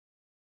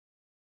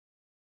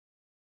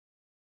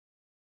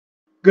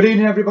Good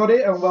evening,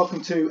 everybody, and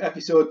welcome to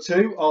episode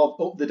 2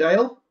 of Up the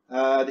Dale.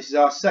 This is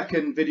our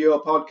second video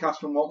podcast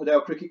from Whately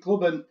Dale Cricket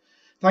Club, and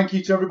thank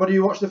you to everybody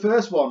who watched the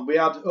first one. We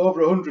had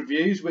over 100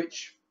 views,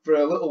 which for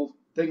a little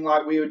thing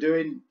like we were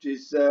doing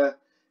is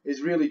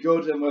really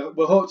good, and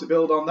we'll hope to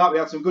build on that. We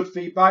had some good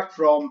feedback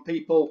from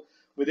people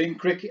within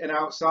cricket and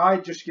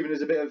outside, just giving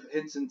us a bit of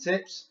hints and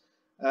tips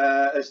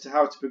as to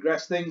how to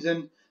progress things,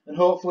 and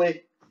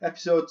hopefully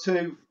episode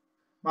 2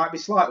 might be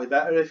slightly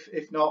better,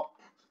 if not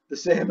the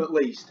same at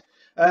least.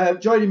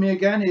 Joining me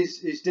again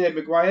is Dave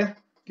Maguire.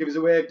 Give us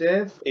a wave,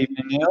 Dave.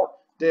 Evening, Neil.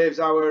 Dave's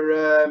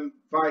our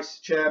vice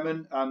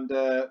chairman and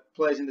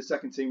plays in the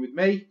second team with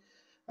me.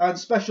 And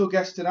special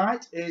guest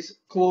tonight is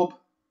club,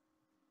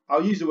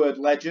 I'll use the word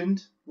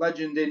legend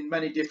in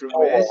many different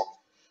ways.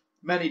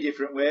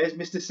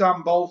 Mr.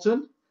 Sam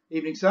Bolton.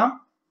 Evening, Sam.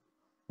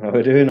 How are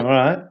we doing? All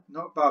right.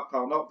 Not bad,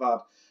 pal, not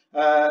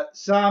bad.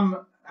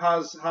 Sam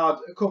has had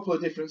a couple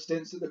of different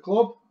stints at the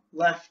club.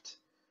 Left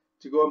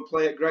to go and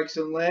play at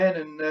Gregson Lane,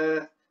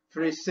 and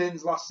for his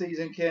sins last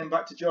season came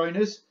back to join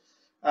us,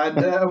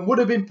 and would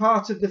have been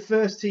part of the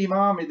first team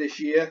army this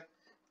year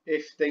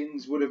if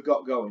things would have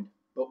got going.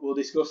 But we'll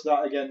discuss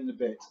that again in a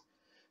bit.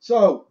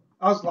 So,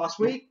 as last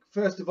week,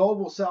 first of all,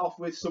 we'll set off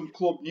with some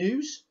club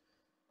news.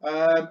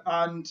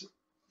 And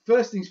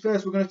first things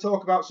first, we're going to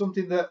talk about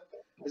something that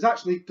has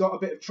actually got a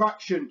bit of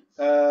traction,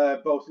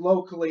 both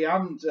locally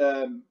and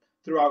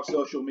throughout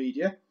social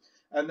media.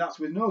 And that's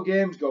with no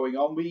games going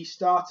on, we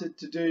started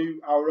to do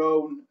our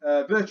own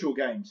virtual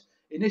games.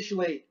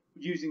 Initially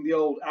using the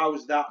old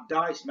How's That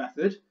dice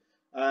method,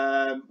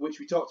 which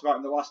we talked about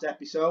in the last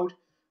episode.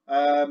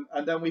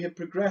 And then we have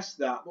progressed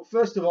that. But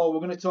first of all,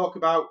 we're going to talk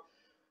about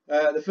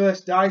the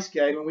first dice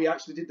game. And we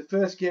actually did the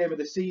first game of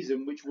the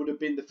season, which would have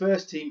been the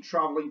first team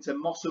travelling to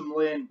Mossam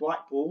Lane,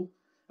 Blackpool,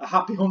 a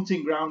happy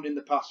hunting ground in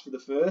the past for the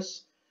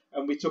first.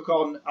 And we took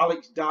on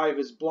Alex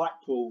Diver's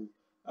Blackpool.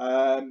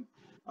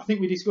 I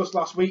think we discussed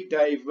last week,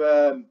 Dave,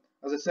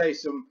 as I say,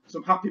 some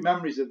happy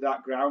memories of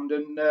that ground.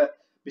 And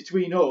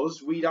between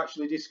us, we'd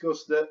actually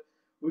discussed that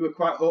we were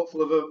quite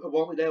hopeful of a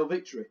Whately Dale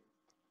victory.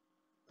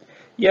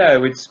 Yeah,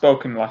 we'd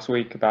spoken last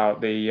week about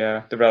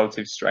the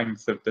relative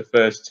strength of the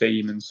first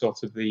team and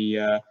sort of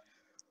the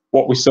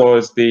what we saw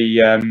as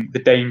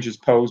the dangers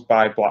posed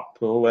by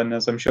Blackpool. And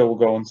as I'm sure we'll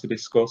go on to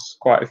discuss,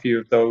 quite a few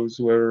of those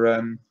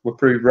were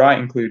proved right,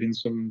 including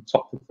some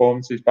top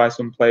performances by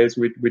some players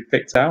we'd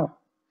picked out.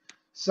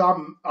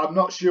 Sam, I'm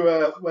not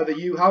sure whether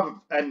you have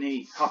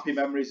any happy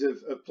memories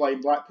of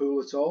playing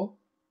Blackpool at all.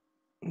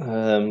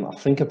 I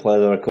think I played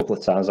there a couple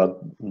of times. I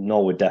know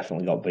we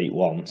definitely got beat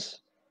once.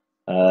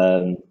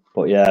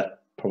 But yeah,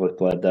 probably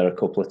played there a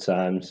couple of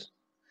times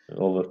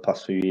over the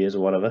past few years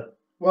or whatever.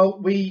 Well,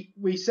 we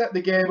set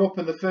the game up,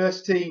 and the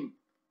first team,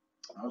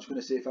 I was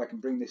going to see if I can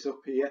bring this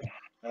up here.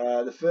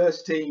 The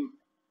first team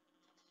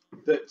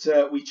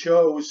that we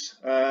chose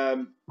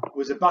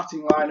was a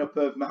batting lineup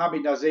of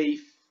Mohammad Nazif,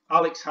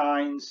 Alex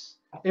Hines,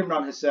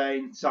 Imran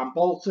Hussain, Sam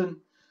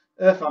Bolton,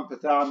 Irfan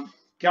Pathan,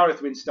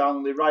 Gareth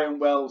Winstanley, Ryan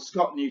Wells,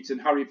 Scott Newton,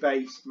 Harry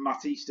Bates,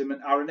 Matt Eastham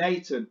and Aaron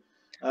Ayton.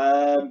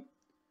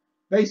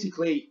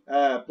 Basically,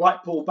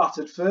 Blackpool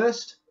battered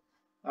first,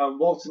 and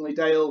Walton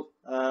Dale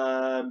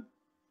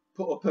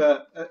put up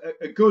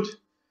a good,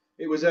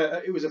 it was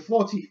a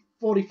 40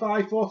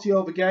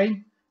 over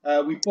game.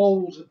 We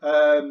bowled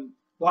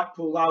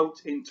Blackpool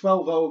out in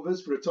 12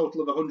 overs for a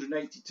total of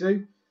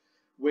 182.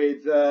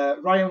 With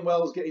Ryan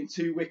Wells getting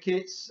 2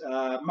 wickets,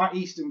 Matt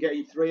Eastham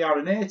getting 3,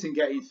 Aaron Ayton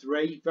getting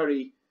 3,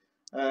 very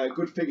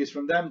good figures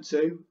from them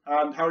too,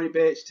 and Harry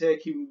Bates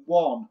taking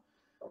 1.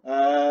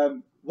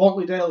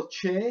 Whately Dale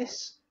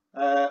chase,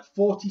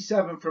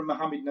 47 from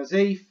Mohammad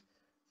Nazif,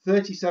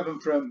 37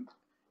 from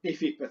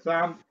Ifi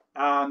Pathan,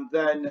 and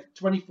then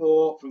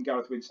 24 from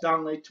Gareth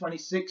Winstanley,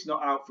 26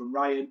 not out from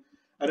Ryan,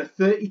 and a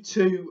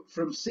 32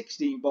 from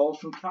 16 balls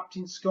from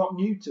captain Scott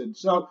Newton.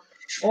 So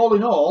all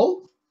in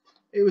all,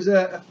 it was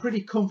a pretty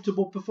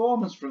comfortable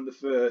performance from the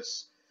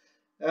first,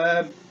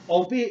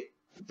 albeit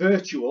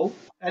virtual.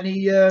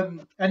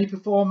 Any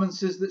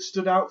performances that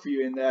stood out for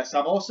you in there,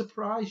 Sam, or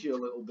surprised you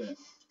a little bit?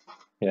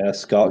 Yeah,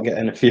 Scott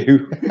getting a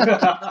few.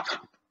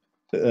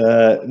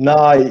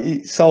 No,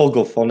 it's all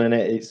good fun,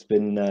 innit? It's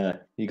been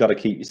you got to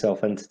keep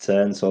yourself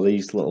entertained. So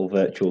these little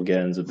virtual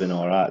games have been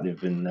all right. They've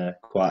been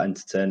quite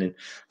entertaining.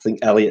 I think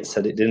Elliot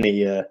said it, didn't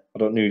he? I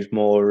don't know who's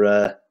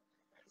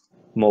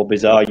more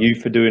bizarre, you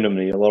for doing them,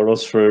 Neil, or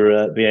us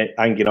for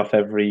hanging off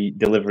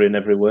delivering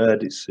every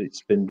word.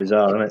 It's been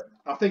bizarre, isn't it?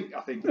 I think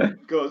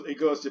it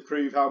goes to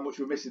prove how much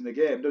we're missing the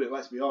game, doesn't it?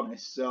 Let's be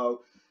honest.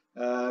 So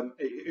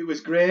it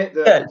was great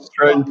that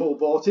Blackpool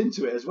bought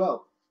into it as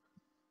well.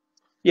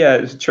 Yeah,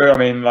 it's true. I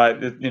mean, like,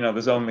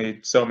 there's only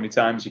so many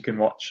times you can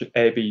watch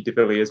A.B. de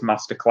Villiers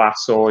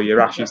Masterclass or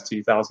your Ashes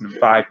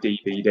 2005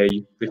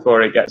 DVD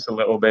before it gets a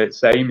little bit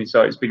samey.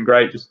 So it's been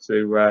great just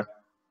to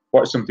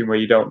watch something where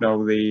you don't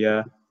know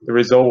the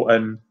result,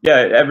 and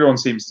yeah, everyone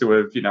seems to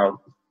have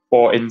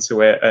bought into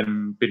it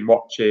and been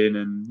watching,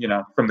 and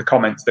from the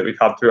comments that we've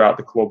had throughout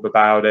the club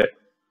about it,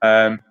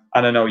 and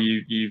I know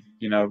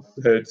you've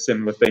heard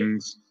similar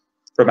things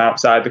from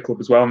outside the club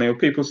as well. And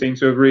people seem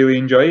to have really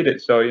enjoyed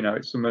it. So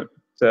it's something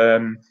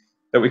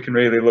that we can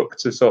really look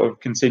to sort of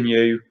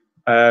continue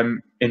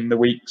in the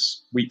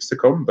weeks to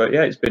come. But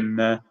yeah, it's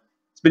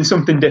been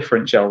something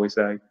different, shall we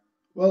say?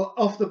 Well,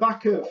 off the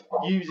back of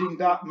using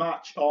that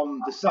match on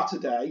the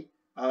Saturday,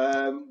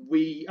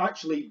 we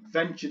actually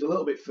ventured a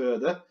little bit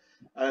further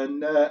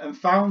and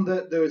found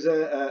that there was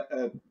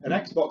an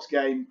Xbox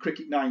game,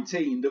 Cricket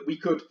 19, that we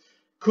could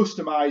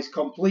customize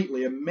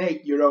completely and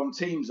make your own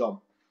teams on.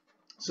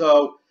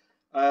 So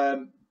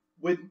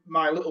with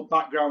my little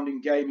background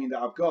in gaming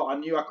that I've got, I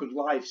knew I could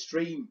live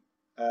stream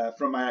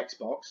from my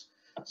Xbox.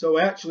 So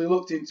I actually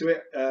looked into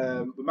it.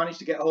 We managed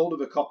to get hold of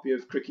a copy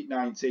of Cricket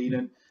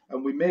 19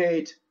 and we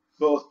made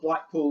both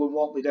Blackpool and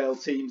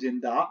Wantleydale teams in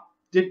that.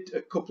 Did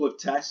a couple of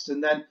tests,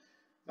 and then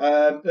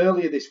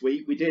earlier this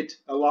week we did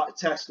a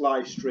test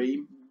live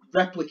stream,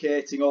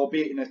 replicating,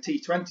 albeit in a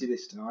T20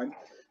 this time,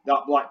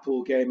 that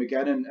Blackpool game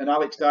again. And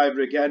Alex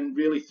Diver again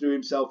really threw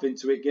himself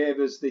into it, gave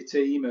us the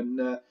team, and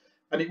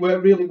it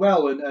worked really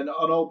well. And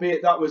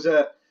albeit that was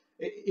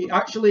it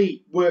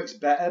actually works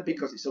better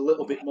because it's a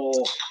little bit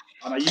more,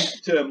 and I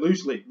use the term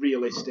loosely,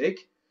 realistic.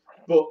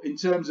 But in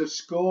terms of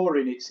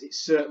scoring, it's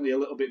certainly a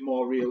little bit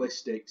more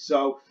realistic.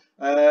 So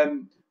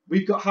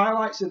we've got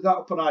highlights of that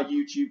up on our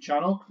YouTube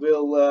channel.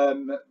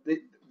 We'll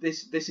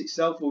this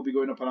itself will be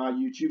going up on our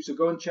YouTube, so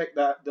go and check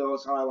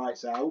those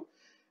highlights out.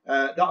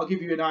 That'll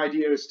give you an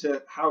idea as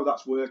to how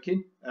that's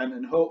working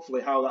and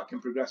hopefully how that can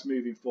progress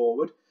moving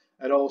forward,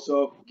 and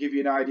also give you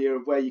an idea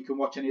of where you can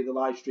watch any of the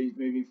live streams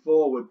moving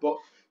forward. But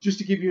just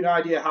to give you an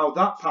idea how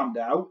that panned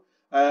out,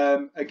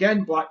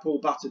 again, Blackpool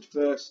battered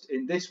first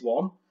in this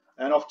one.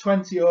 And off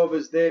 20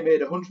 overs, they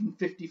made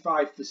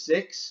 155 for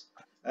 6.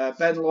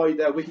 Ben Lloyd,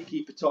 their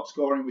wicketkeeper, top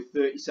scoring with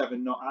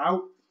 37 not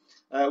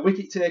out.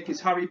 Wicket takers,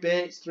 Harry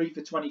Bates, 3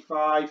 for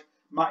 25.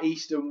 Matt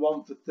Easton,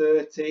 1 for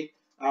 30.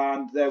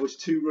 And there was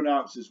 2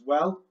 run-outs as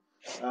well.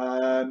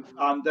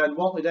 And then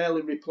Wantleydale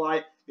in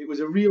reply, it was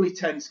a really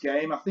tense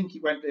game. I think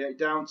it went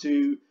down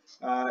to,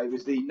 it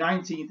was the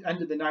 19th,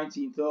 end of the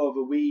 19th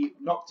over. We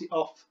knocked it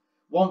off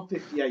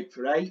 158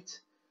 for 8.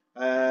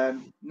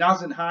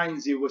 Naz and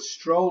Heinze were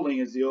strolling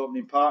as the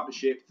opening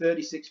partnership,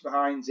 36 for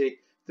Heinze,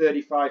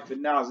 35 for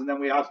Naz, and then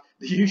we had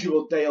the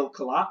usual Dale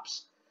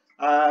collapse,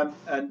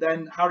 and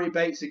then Harry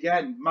Bates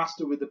again,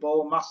 master with the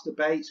ball, Master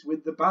Bates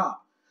with the bat.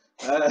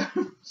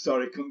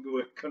 Sorry, couldn't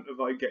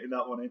avoid getting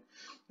that one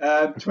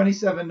in.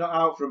 27 not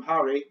out from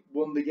Harry,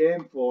 won the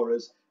game for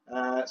us.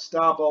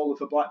 Star bowler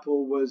for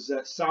Blackpool was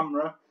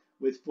Samra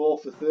with 4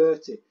 for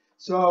 30.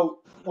 So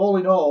all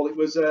in all, it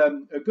was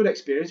a good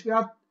experience. We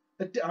had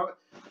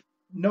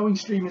knowing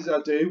streamers as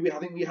I do, I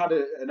think we had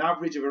an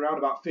average of around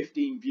about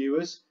 15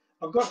 viewers.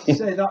 I've got to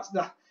say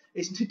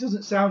it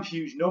doesn't sound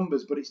huge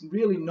numbers, but it's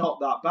really not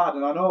that bad.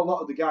 And I know a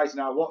lot of the guys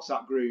in our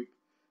WhatsApp group,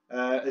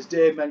 as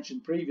Dave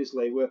mentioned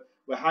previously, were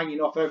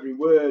hanging off every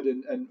word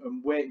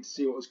and waiting to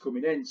see what was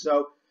coming in.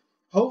 So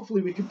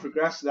hopefully we can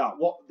progress that.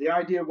 The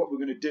idea of what we're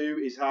going to do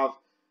is have,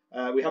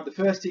 we had the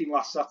first team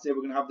last Saturday,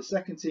 we're going to have the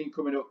second team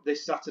coming up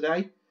this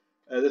Saturday.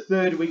 The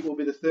third week will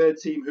be the third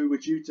team who were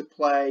due to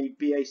play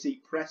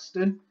BAC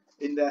Preston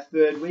in their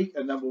third week,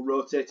 and then we'll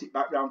rotate it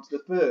back round to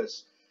the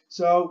first.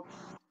 So,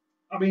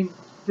 I mean,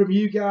 from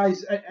you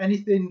guys,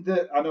 anything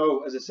that, I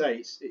know, as I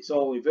say, it's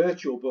only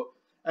virtual, but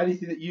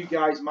anything that you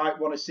guys might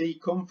want to see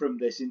come from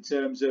this in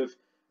terms of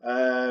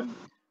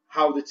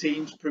how the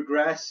teams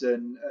progress,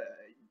 and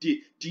do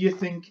you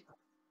think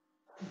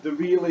the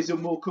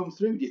realism will come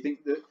through? Do you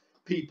think that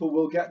people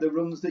will get the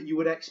runs that you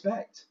would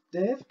expect,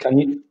 Dave?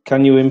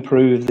 Can you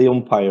improve the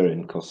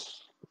umpiring? Because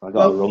I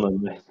got a run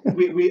on me.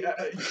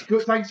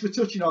 Good. Thanks for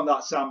touching on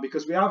that, Sam,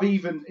 because we have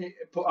even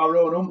put our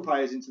own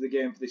umpires into the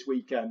game for this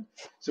weekend.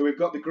 So we've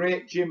got the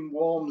great Jim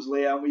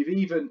Walmsley, and we've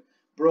even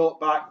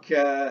brought back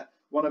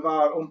one of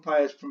our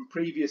umpires from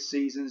previous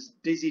seasons,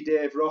 Dizzy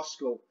Dave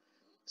Roskell.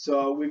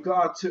 So we've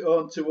got our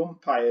own 2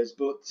 umpires,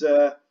 but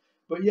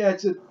yeah,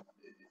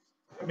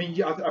 I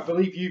mean, I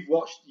believe you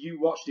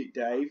watched it,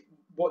 Dave.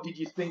 What did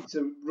you think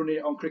to running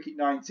it on Cricket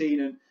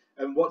 19,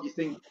 and what do you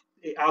think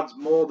it adds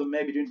more than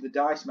maybe doing the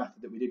dice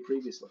method that we did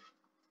previously?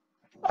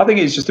 I think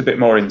it's just a bit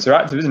more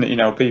interactive, isn't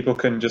it? People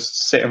can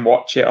just sit and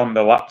watch it on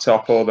the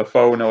laptop or the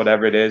phone or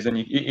whatever it is, and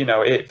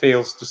it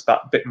feels just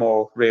that bit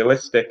more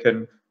realistic.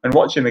 And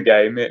watching the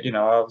game, I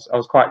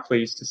was quite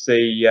pleased to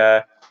see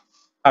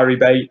Harry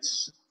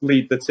Bates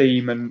lead the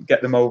team and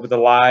get them over the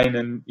line,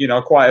 and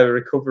quite a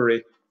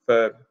recovery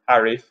for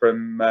Harry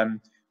from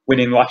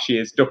winning last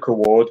year's Duck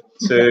Award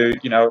to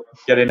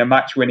getting a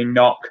match-winning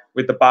knock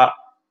with the bat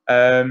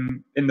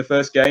in the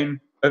first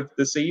game of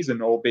the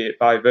season, albeit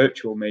by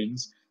virtual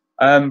means.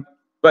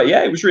 But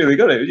yeah, it was really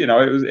good.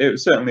 It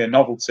was certainly a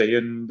novelty,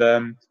 and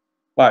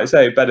like I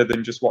say, better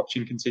than just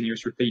watching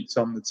continuous repeats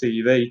on the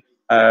TV.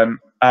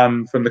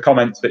 And from the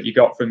comments that you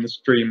got from the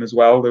stream as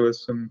well, there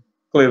was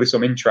clearly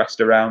some interest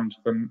around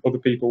from other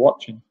people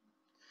watching.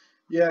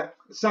 Yeah,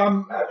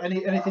 Sam,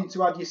 anything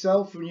to add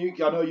yourself from you?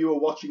 I know you were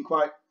watching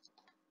quite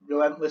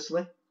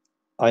relentlessly.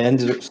 I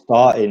ended up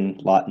starting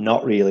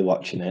not really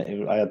watching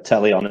it. I had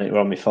telly on it,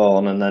 on my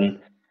phone, and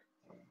then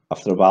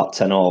after about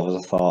 10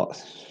 overs, I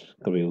thought,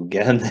 "Could be a good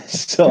game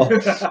this." So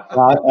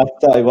I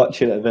started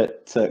watching it a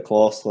bit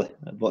closely.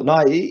 But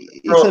no,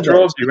 it's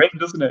draws you in,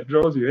 doesn't it?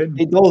 Draws you in.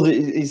 It does.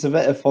 It's a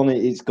bit of fun.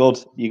 It's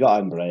good. You got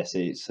to embrace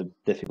it. It's a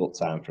difficult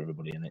time for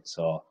everybody in it.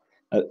 So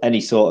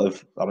any sort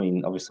of, I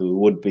mean, obviously we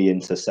would be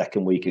into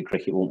second week of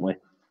cricket, wouldn't we?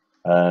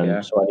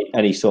 So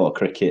any sort of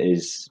cricket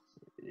is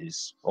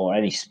or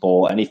any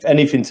sport,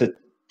 anything to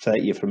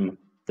take you from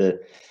the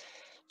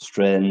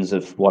strains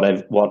of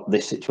what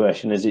this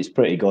situation is. It's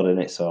pretty good in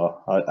it. So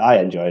I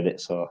enjoyed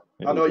it. So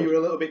I know you were a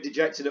little bit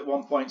dejected at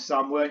one point,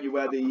 Sam, weren't you?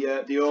 Where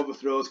the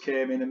overthrows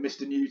came in and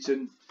Mr.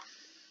 Newton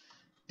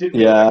didn't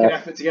make an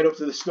effort to get up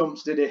to the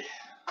stumps, did he?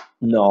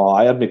 No,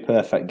 I had my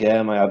perfect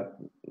game. I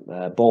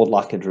had bowled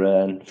like a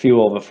drain, a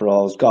few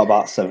overthrows, got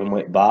about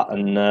 7-wicket bat,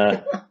 and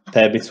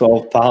paid me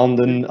 £12,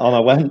 and on I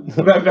went.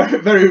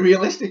 Very, very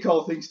realistic,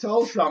 all things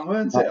told, Sam,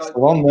 weren't it? That's the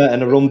one, mate,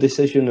 and a run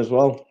decision as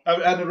well.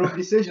 And a run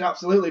decision,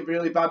 absolutely.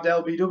 Really bad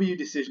LBW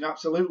decision,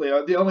 absolutely.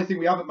 The only thing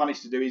we haven't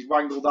managed to do is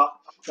wangle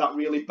that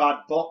really bad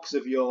box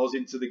of yours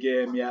into the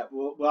game yet.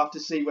 We'll have to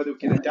see whether we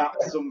can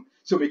adapt some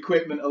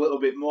equipment a little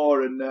bit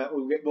more, and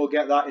we'll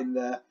get that in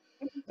there.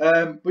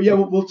 But yeah,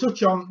 we'll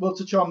touch on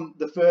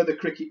the further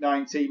Cricket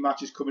 19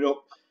 matches coming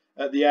up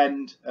at the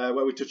end,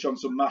 where we touch on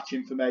some match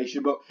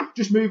information. But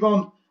just move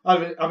on,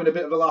 having a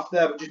bit of a laugh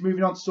there, but just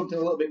moving on to something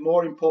a little bit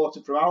more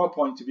important from our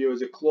point of view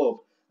as a club,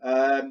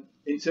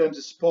 in terms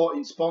of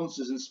supporting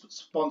sponsors and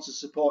sponsors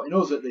supporting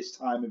us at this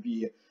time of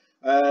year.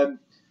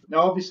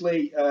 Now,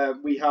 obviously,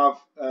 we have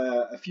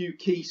a few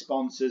key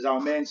sponsors.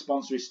 Our main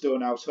sponsor is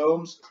Stonehouse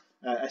Homes,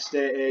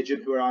 estate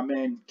agent, who are our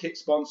main kit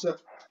sponsor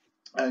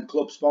and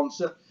club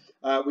sponsor.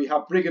 We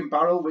have Brig and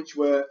Barrel, which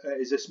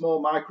is a small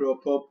micro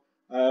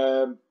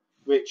pub,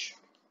 which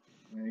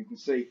you can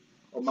see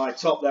on my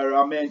top there,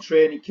 our main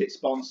training kit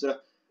sponsor.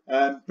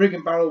 Brig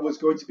and Barrel was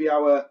going to be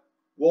our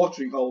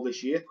watering hole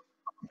this year.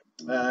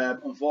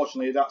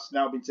 Unfortunately, that's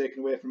now been taken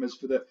away from us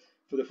for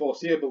the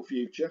foreseeable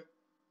future.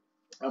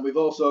 And we've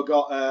also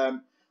got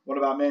one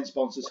of our main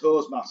sponsors,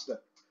 Hosemaster.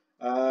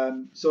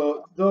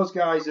 So those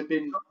guys have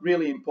been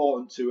really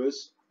important to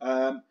us.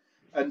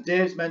 And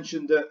Dave's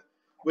mentioned that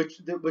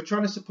we're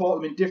trying to support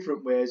them in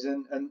different ways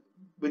and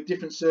with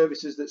different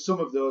services that some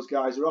of those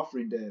guys are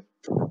offering, Dave.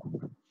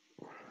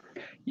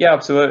 Yeah,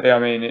 absolutely. I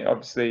mean,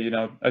 obviously,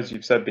 as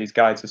you've said, these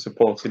guys are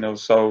supporting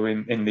us. So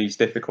in these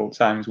difficult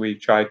times, we've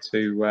tried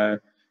to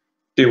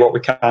do what we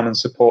can and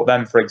support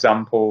them. For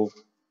example,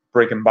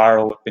 Brig and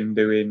Barrel have been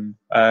doing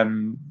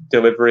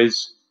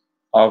deliveries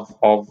of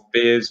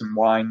beers and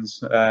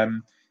wines.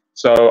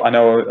 So I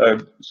know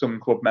some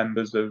club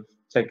members have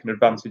taken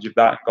advantage of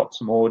that and got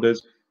some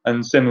orders.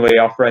 And similarly,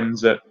 our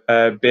friends at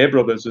Beer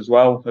Brothers as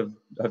well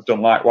have done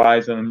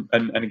likewise. And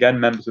again,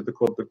 members of the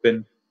club have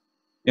been,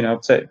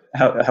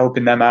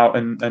 helping them out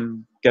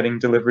and getting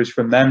deliveries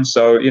from them.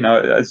 So,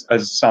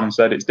 as Sam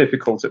said, it's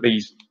difficult at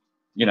these,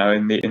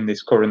 in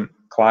this current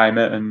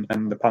climate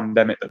and the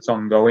pandemic that's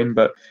ongoing.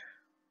 But,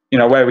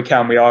 where we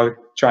can, we are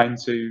trying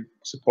to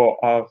support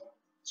our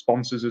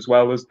sponsors as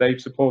well as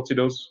they've supported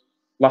us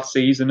last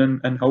season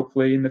and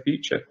hopefully in the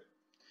future.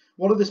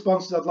 One of the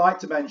sponsors I'd like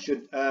to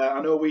mention,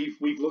 I know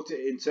we've looked at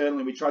it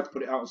internally, we tried to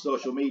put it out on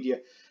social media,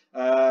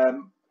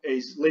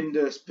 is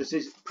Linda's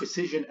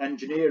Precision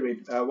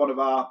Engineering. One of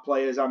our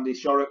players, Andy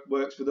Shorrock,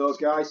 works for those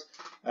guys.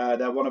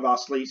 They're one of our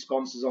sleeve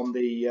sponsors on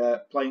the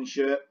playing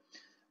shirt.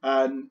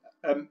 And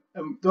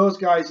those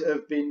guys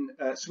have been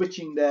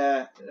switching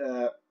their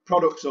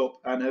products up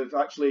and have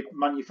actually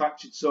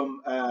manufactured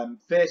some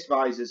face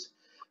visors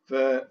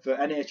for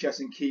NHS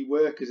and key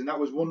workers. And that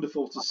was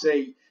wonderful to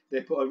see. They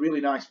put a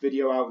really nice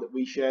video out that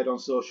we shared on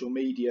social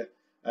media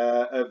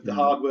of the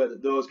hard work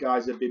that those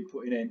guys have been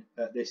putting in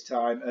at this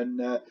time.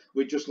 And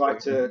we'd just like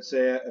to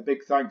say a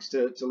big thanks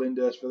to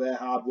Lindhurst for their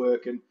hard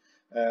work and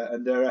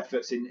their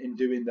efforts in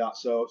doing that.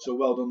 So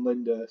well done,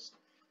 Lindhurst.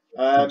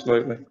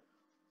 Absolutely.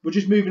 We're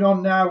just moving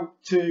on now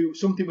to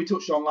something we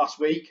touched on last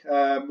week.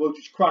 We'll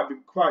just be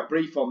quite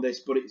brief on this,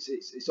 but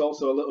it's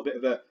also a little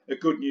bit of a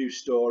good news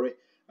story.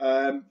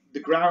 The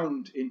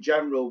ground in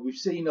general, we've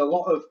seen a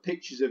lot of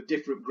pictures of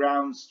different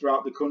grounds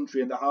throughout the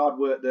country and the hard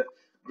work that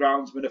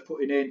groundsmen are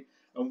putting in.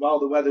 And while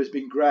the weather's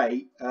been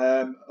great,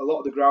 a lot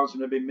of the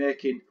groundsmen have been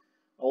making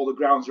all the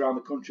grounds around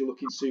the country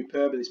looking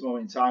superb at this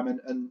moment in time.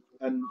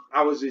 And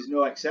ours is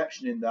no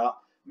exception in that.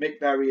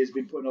 Mick Berry has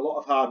been putting a lot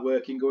of hard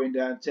work in going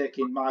down,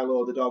 taking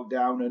Milo the dog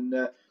down,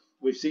 and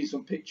we've seen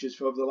some pictures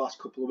for over the last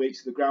couple of weeks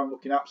of the ground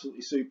looking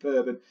absolutely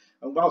superb. And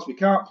whilst we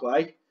can't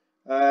play,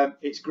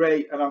 it's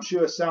great, and I'm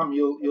sure Sam,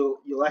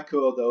 you'll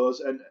echo those.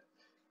 And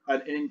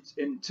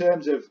in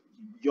terms of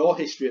your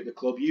history at the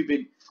club, you've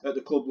been at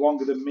the club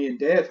longer than me and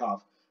Dave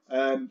have.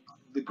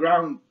 The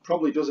ground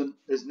probably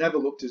has never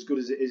looked as good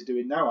as it is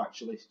doing now.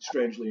 Actually,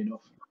 strangely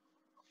enough.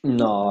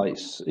 No,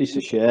 it's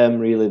a shame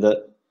really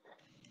that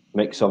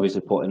Mick's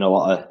obviously putting a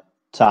lot of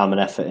time and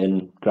effort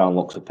in. Ground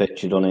looks a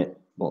picture on it,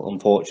 but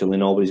unfortunately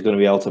nobody's going to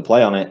be able to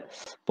play on it.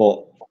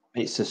 But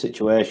it's a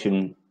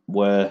situation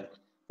where,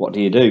 what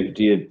do? Do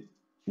you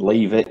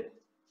leave it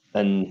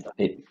and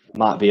it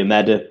might be a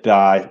medal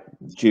by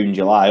June,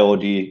 July, or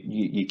do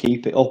you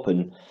keep it up?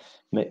 And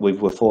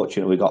we're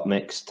fortunate we got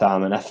Mick's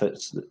time and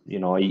efforts. You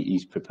know,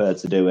 he's prepared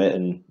to do it,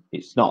 and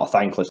it's not a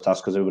thankless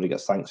task because everybody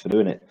gets thanks for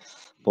doing it.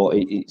 But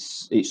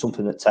it's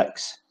something that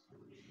takes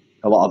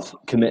a lot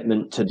of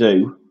commitment to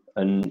do,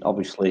 and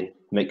obviously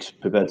Mick's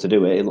prepared to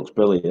do it. It looks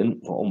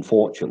brilliant, but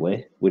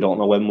unfortunately, we don't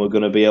know when we're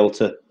going to be able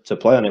to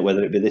play on it,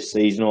 whether it be this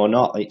season or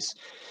not.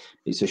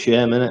 It's a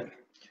shame, isn't it?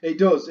 It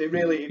does. It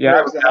really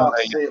breaks the heart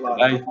to see it like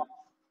that.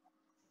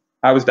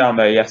 I was down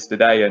there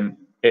yesterday, and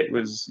it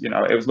was,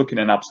 it was looking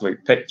an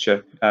absolute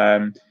picture.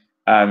 And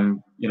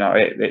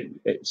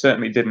it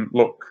certainly didn't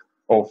look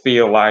or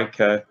feel like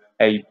a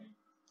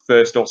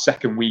first or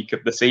second week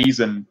of the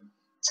season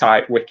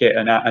type wicket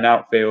and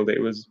outfield. It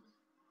was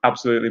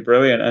absolutely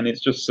brilliant, and it's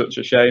just such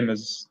a shame,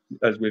 as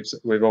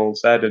we've all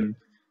said, and I'm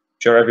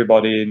sure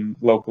everybody in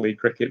local league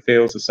cricket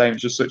feels the same.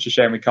 It's just such a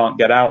shame we can't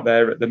get out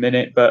there at the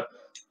minute, but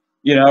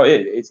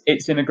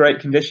it's in a great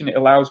condition. It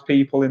allows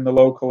people in the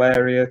local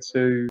area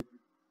to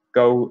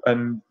go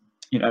and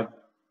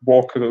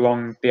walk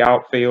along the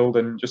outfield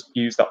and just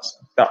use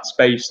that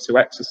space to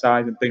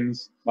exercise and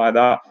things like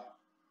that.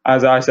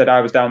 As I said,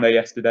 I was down there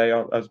yesterday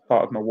as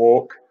part of my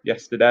walk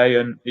yesterday,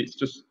 and it's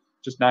just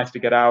nice to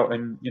get out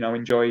and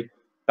enjoy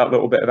that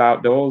little bit of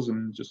outdoors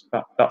and just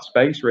that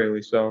space,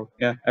 really. So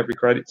yeah, every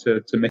credit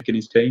to Mick and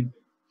his team.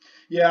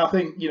 Yeah, I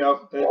think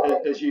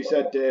as you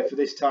said, Dave, for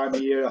this time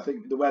of year, I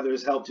think the weather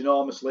has helped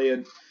enormously,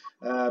 and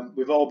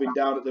we've all been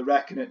down at the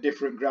Wrekin at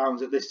different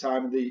grounds at this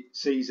time of the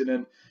season,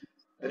 and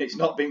it's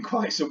not been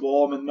quite so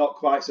warm and not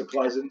quite so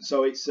pleasant.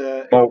 So it's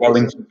more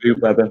Wellington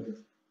boot weather.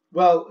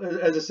 Well,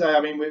 as I say,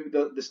 I mean,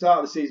 the start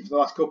of the season for the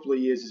last couple of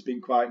years has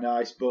been quite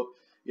nice, but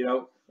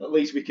at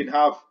least we can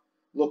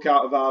look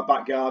out of our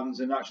back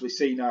gardens and actually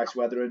see nice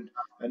weather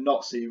and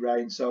not see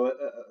rain. So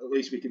at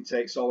least we can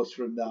take solace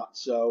from that.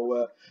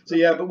 So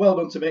yeah, but well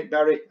done to Mick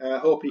Berry.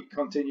 Hope he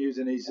continues,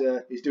 and he's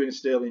doing a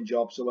sterling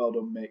job. So well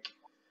done, Mick.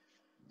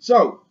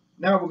 So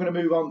now we're going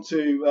to move on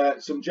to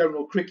some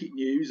general cricket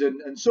news,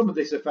 and some of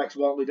this affects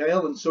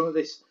Whately-Dale, and some of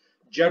this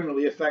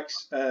generally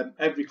affects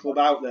every club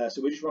out there.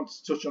 So we just want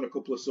to touch on a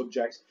couple of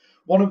subjects.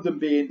 One of them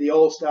being the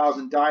All Stars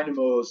and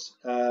Dynamos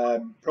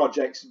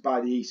projects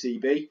by the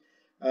ECB.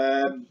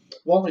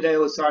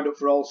 Whately-Dale has signed up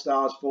for All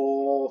Stars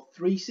for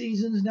 3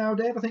 seasons now,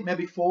 Dave. I think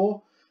maybe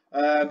 4,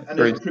 and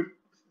has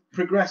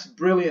progressed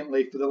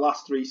brilliantly for the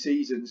last 3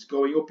 seasons,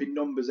 going up in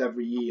numbers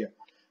every year.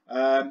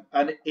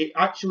 And it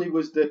actually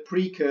was the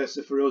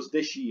precursor for us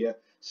this year,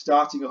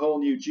 starting a whole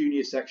new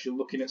junior section,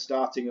 looking at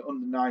starting at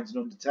under 9s and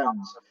under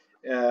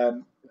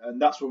 10s.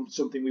 And that's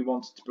something we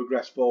wanted to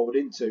progress forward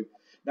into.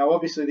 Now,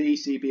 obviously, the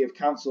ECB have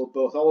cancelled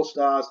both All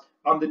Stars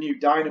and the new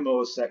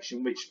Dynamos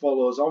section, which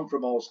follows on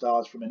from All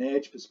Stars from an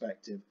age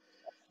perspective.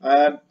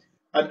 And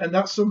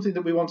that's something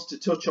that we wanted to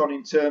touch on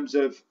in terms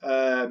of,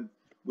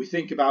 we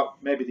think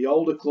about maybe the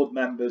older club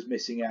members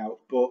missing out,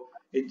 but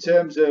in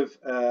terms of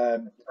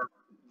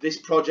this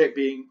project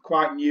being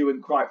quite new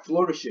and quite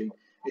flourishing,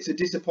 it's a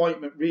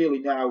disappointment really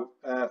now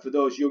for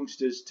those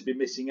youngsters to be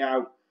missing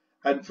out.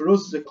 And for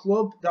us as a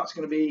club, that's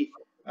going to be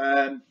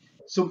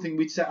something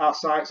we'd set our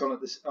sights on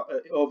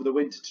over the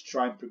winter to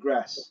try and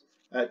progress.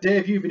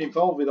 Dave, you've been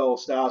involved with All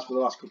Stars for the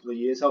last couple of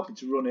years, helping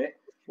to run it.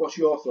 What's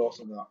your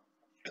thoughts on that?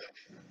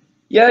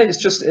 Yeah, it's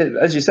just,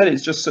 as you said,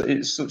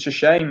 it's such a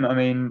shame. I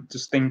mean,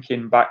 just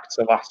thinking back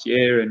to last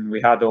year, and we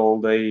had all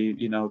the,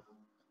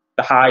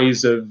 the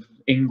highs of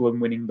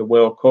England winning the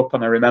World Cup,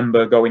 and I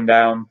remember going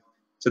down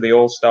to the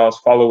All Stars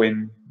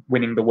following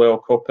winning the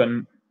World Cup,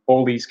 and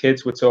all these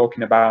kids were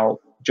talking about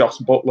Joss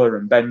Butler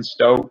and Ben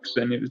Stokes,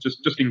 and it was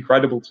just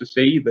incredible to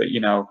see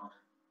that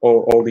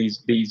all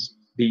these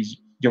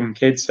young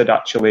kids had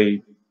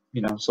actually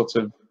sort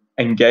of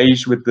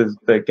engaged with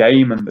the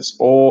game and the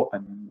sport,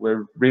 and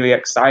we're really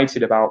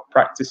excited about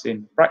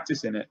practicing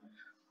it.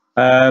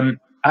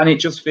 And it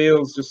just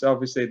feels,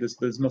 obviously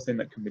there's nothing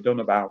that can be done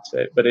about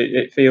it, but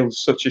it feels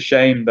such a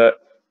shame that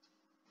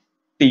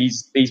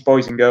these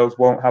boys and girls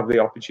won't have the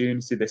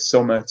opportunity this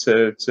summer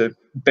to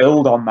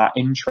build on that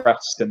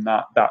interest and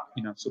that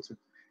sort of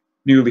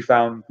newly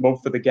found love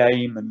for the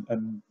game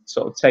and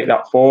sort of take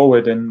that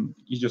forward. And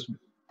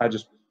I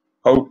just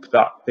hope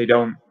that they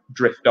don't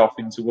drift off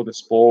into other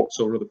sports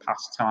or other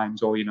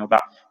pastimes, or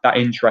that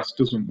interest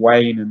doesn't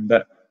wane, and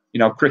that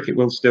cricket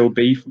will still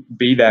be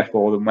there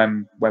for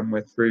them when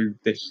we're through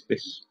this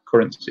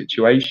current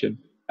situation.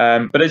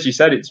 But as you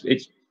said, it's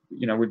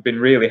we've been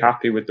really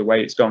happy with the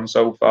way it's gone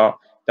so far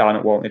down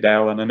at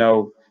Whately-Dale, and I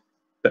know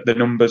that the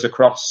numbers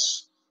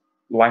across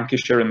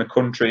Lancashire and the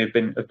country have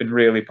been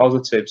really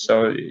positive.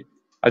 So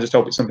I just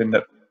hope it's something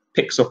that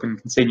picks up and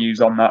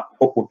continues on that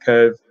upward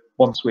curve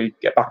once we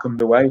get back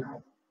underway.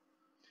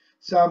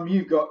 Sam,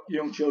 you've got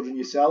young children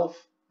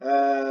yourself,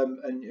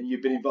 and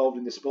you've been involved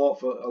in the sport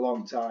for a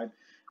long time.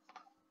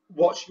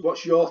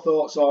 What's your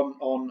thoughts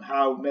on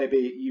how maybe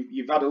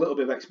you've had a little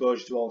bit of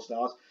exposure to All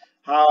Stars,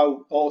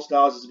 how All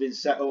Stars has been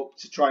set up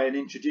to try and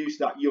introduce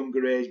that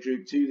younger age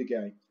group to the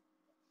game?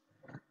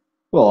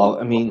 Well,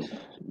 I mean,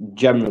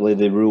 generally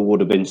the rule would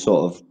have been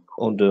sort of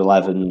under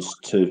 11s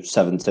to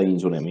 17s,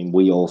 wasn't it? I mean,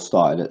 we all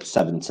started at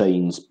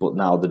 17s, but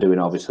now they're doing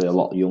obviously a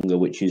lot younger,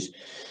 which is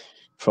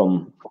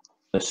from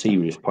a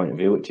serious point of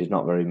view, which is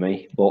not very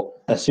me, but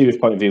a serious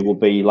point of view would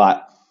be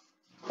like,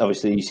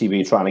 obviously,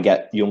 ECB trying to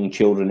get young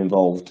children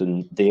involved,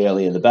 and the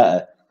earlier the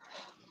better.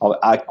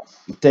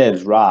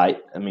 Dave's right.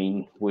 I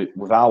mean,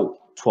 without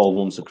 12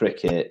 months of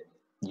cricket,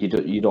 you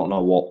don't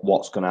know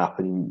what's going to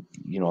happen.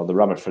 You know, the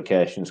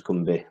ramifications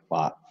can be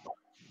like,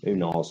 who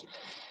knows?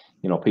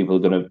 You know, people are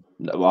going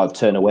to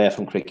turn away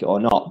from cricket or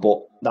not.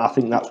 But I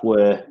think that's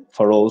where,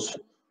 for us,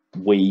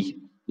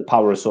 the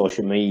power of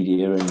social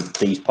media and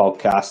these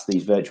podcasts,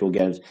 these virtual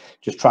games,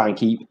 just try and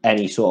keep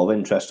any sort of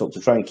interest up, to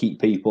try and keep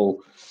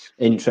people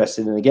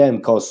interested in the game,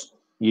 because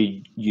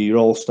your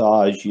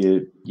all-stars,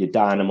 your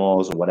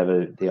dynamos or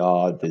whatever they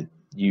are, the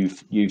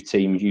youth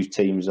teams,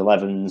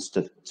 11s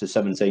to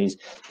 17s,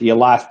 they're your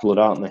lifeblood,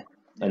 aren't they?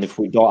 And if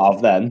we don't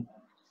have them,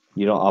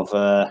 you don't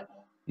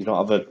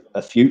have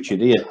a future,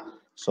 do you?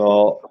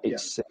 So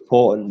it's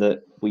important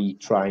that we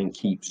try and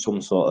keep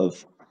some sort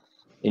of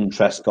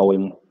interest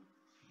going.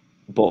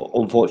 But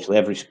unfortunately,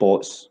 every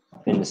sport's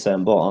in the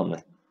same boat, aren't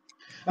they?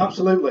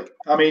 Absolutely.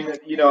 I mean,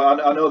 you know,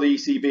 I know the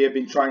ECB have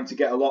been trying to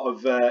get a lot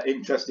of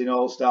interest in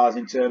All-Stars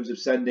in terms of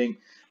sending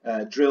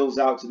drills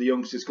out to the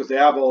youngsters, because they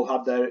have all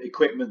had their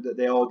equipment that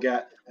they all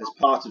get as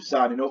part of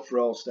signing up for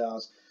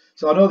All-Stars.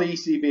 So I know the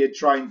ECB are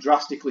trying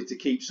drastically to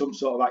keep some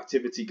sort of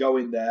activity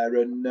going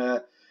there. And,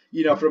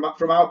 you know,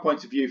 from our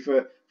point of view,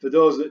 for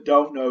those that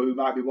don't know, who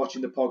might be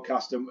watching the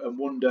podcast and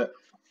wonder,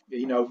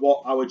 you know,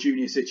 what our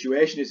junior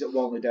situation is at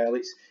Walton Dale,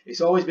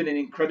 it's always been an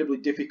incredibly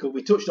difficult.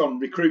 We touched on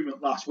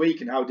recruitment last week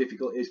and how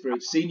difficult it is for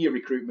senior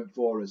recruitment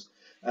for us.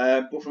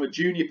 But from a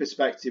junior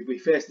perspective, we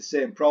face the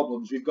same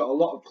problems. We've got a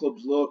lot of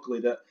clubs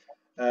locally that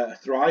are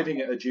thriving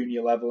at a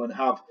junior level and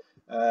have,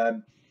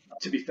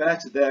 to be fair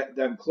to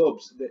them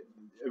clubs,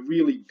 a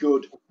really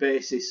good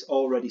basis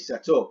already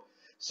set up.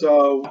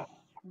 So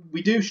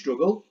we do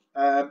struggle,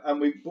 but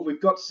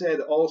we've got to say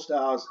that All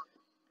Stars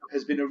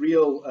has been a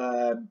real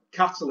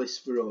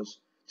catalyst for us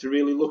to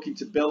really looking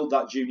to build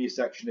that junior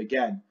section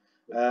again.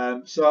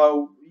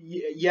 So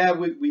yeah,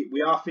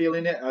 we are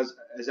feeling it,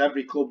 as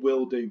every club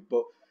will do.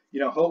 But you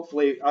know,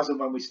 hopefully, as and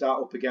when we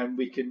start up again,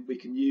 we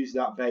can use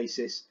that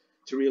basis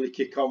to really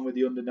kick on with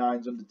the under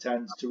 9s, under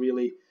 10s, to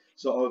really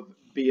sort of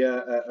be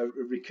a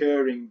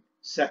recurring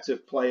set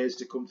of players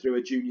to come through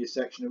a junior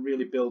section and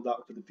really build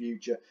that for the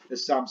future.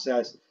 As Sam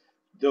says,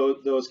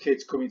 those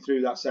kids coming through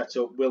that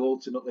setup will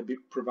ultimately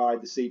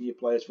provide the senior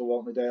players for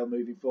Walton Dale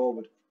moving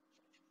forward.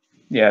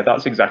 Yeah,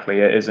 that's exactly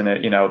it, isn't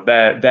it? You know,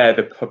 they're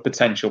the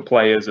potential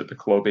players at the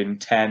club in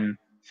 10,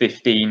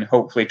 15,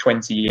 hopefully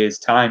 20 years'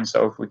 time.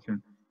 So if we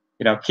can,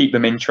 you know, keep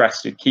them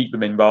interested, keep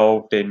them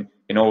involved in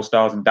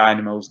All-Stars and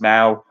Dynamos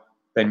now,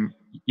 then,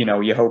 you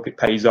know, you hope it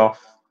pays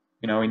off,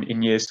 you know,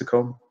 in years to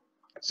come.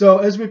 So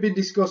as we've been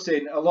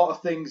discussing, a lot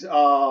of things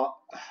are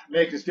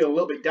making us feel a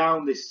little bit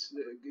down this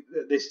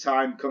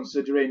time,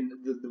 considering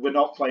that we're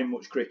not playing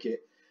much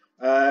cricket.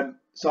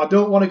 So I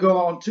don't want to go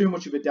on too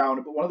much of a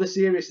downer, but one of the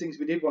serious things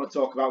we did want to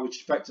talk about, which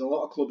is affecting a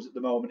lot of clubs at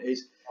the moment,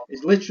 is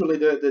literally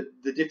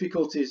the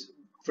difficulties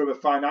from a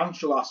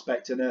financial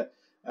aspect and a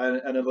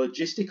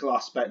logistical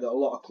aspect that a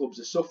lot of clubs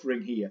are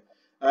suffering here.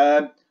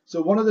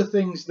 So one of the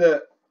things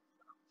that,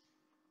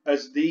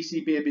 as the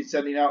ECB have been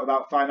sending out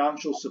about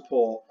financial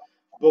support,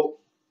 but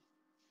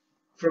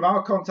from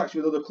our contacts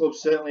with other clubs,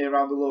 certainly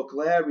around the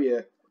local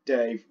area,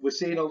 Dave, we're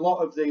seeing a lot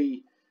of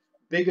the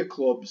bigger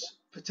clubs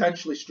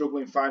potentially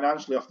struggling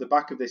financially off the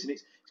back of this. And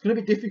it's going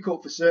to be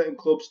difficult for certain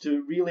clubs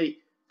to really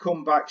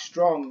come back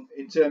strong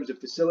in terms of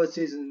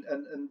facilities and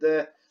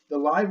the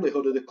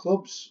livelihood of the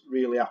clubs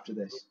really after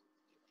this.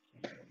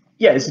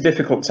 Yeah, it's a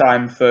difficult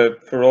time for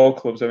all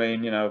clubs. I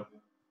mean, you know,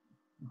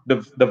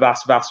 the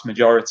vast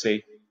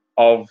majority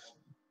of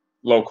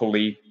local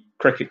league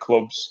cricket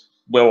clubs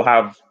will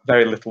have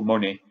very little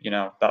money. You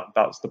know,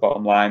 that's the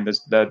bottom line.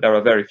 There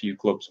are very few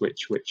clubs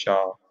which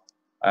are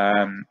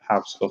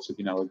have sort of,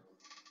 you know,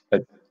 a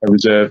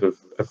reserve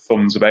of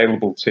funds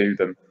available to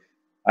them,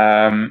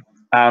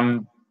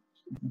 and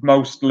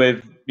most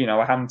live, you know,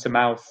 a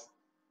hand-to-mouth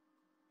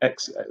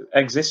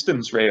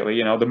existence really.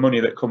 You know, the money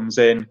that comes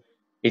in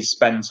is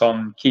spent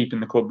on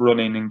keeping the club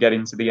running and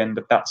getting to the end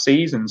of that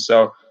season.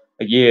 So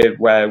a year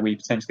where we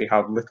potentially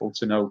have little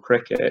to no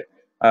cricket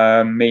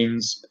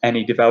means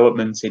any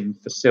development in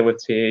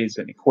facilities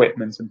and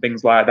equipment and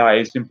things like that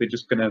is simply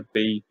just going to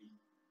be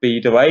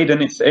delayed.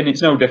 And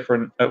it's no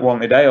different at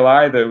Walton Dale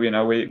either. You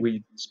know,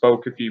 we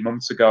spoke a few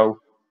months ago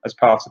as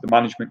part of the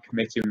management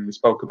committee, and we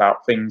spoke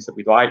about things that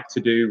we'd like to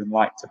do and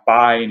like to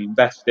buy and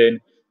invest in.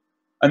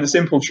 And the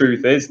simple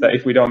truth is that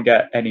if we don't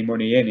get any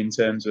money in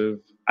terms of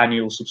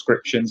annual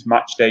subscriptions,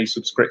 match day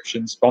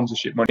subscriptions,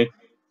 sponsorship money,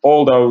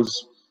 all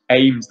those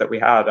aims that we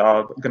had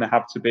are going to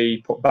have to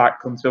be put back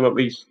until at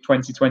least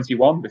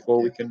 2021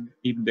 before we can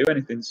even do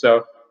anything.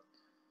 So,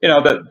 you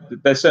know,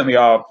 there certainly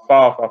are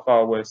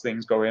far worse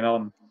things going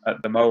on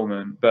at the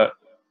moment. But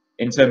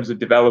in terms of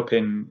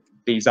developing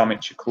these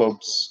amateur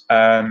clubs,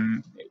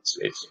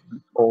 it's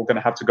all going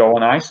to have to go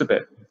on ice a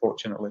bit,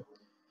 unfortunately.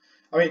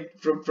 I mean,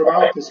 from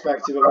our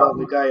perspective at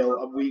Whaley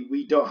Dale,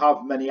 we don't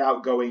have many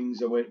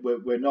outgoings, and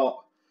we're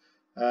not.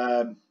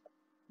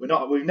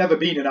 We've never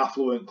been an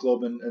affluent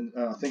club, and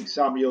I think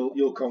Sam,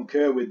 you'll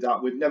concur with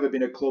that. We've never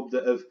been a club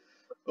that have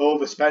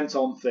overspent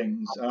on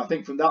things, and I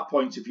think from that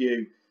point of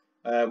view,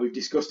 we've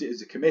discussed it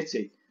as a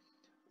committee.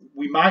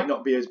 We might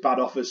not be as bad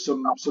off as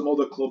some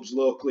other clubs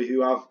locally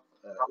who have,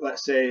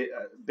 let's say,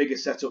 bigger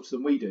setups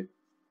than we do.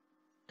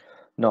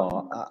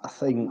 No, I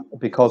think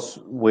because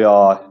we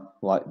are,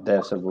 like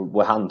Dave said,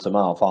 we're hand to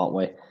mouth, aren't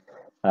we?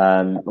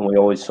 And we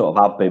always sort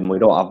of have been. We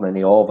don't have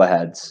many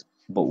overheads.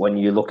 But when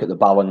you look at the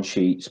balance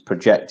sheets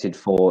projected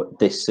for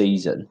this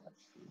season,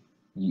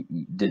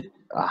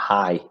 a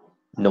high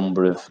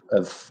number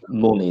of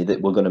money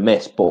that we're going to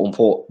miss. But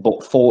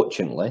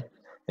fortunately,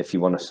 if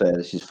you want to say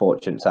this is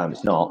fortunate time,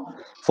 it's not.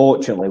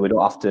 Fortunately, we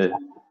don't have to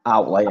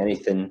outlay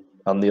anything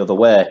on the other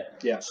way.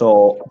 Yeah.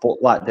 So,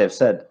 but like Dave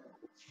said,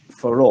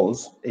 for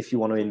us, if you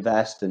want to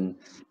invest and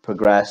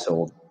progress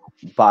or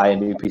buy a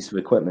new piece of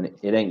equipment,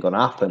 it ain't going to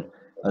happen.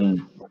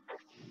 And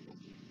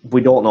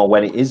we don't know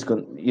when it is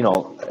going. You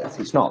know,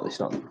 it's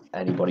not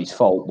anybody's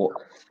fault, but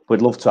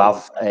we'd love to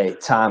have a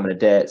time and a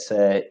date.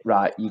 Say,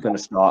 right, you're going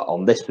to start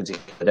on this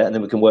particular date, and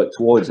then we can work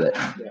towards it.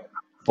 Yeah.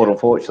 But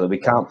unfortunately, we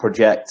can't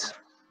project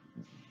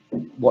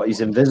what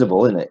is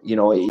invisible, isn't it? You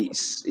know,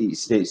 it's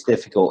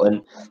difficult.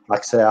 And like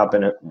I say, I've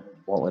been at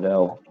Whaley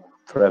Dale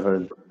forever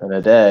and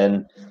a day,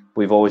 and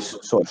we've always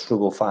sort of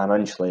struggled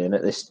financially. And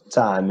at this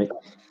time,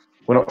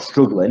 we're not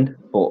struggling.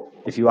 But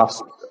if you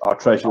ask our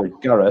treasurer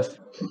Gareth,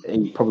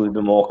 he'd probably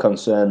be more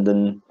concerned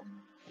than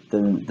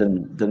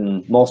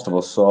most of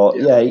us. So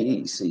yeah,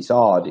 it's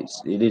hard.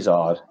 It is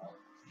hard.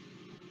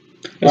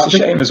 It's a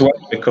shame as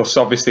well, because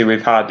obviously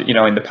we've had, you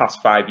know, in the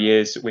past 5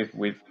 years,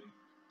 we've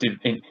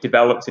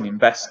developed and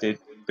invested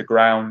the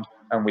ground,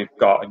 and we've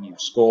got a new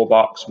score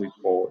box, we've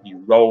bought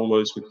new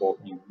rollers, we've bought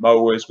new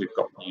mowers, we've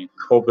got new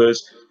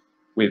covers,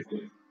 we've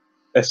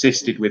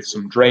assisted with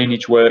some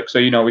drainage work. So,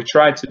 you know, we've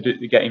tried to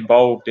get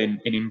involved in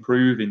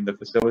improving the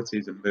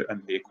facilities and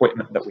the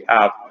equipment that we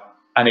have.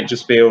 And it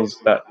just feels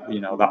that,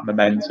 you know, that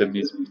momentum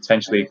is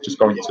potentially just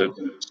going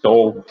to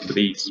stall for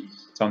these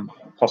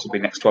possibly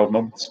next 12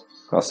 months.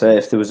 I say,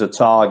 if there was a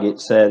target,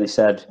 say they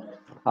said,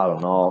 I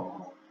don't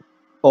know,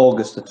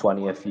 August the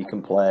 20th, you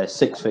can play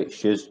 6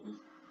 fixtures,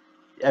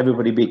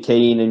 everybody be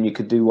keen, and you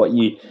could do what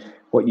you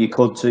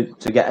could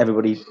to get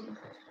everybody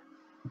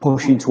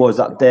pushing towards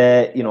that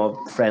day. You know,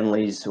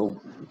 friendlies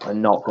are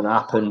not going to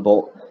happen,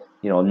 but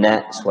you know,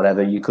 nets,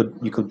 whatever, you could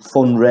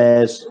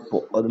fundraise.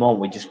 But at the moment,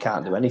 we just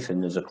can't do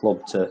anything as a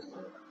club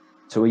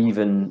to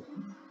even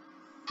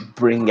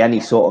bring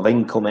any sort of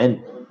income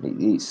in.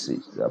 It's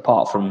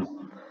apart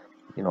from,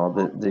 you know,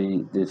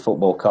 the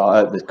football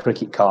card, the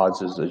cricket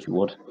cards, as you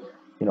would.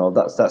 You know,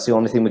 that's the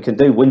only thing we can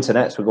do. Winter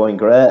nets were going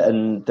great,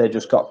 and they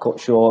just got cut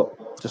short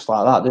just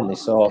like that, didn't they?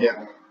 So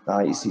yeah.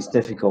 It's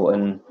difficult,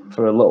 and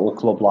for a little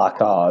club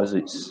like ours,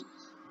 it's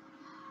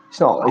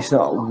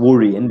not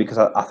worrying, because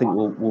I think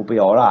we'll be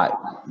all right.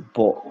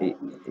 But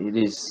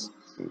it's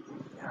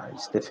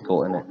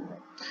difficult, isn't it?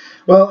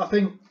 Well, I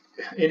think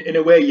in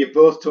a way you've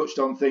both touched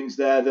on things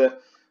there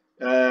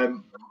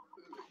that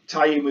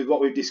tie in with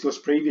what we've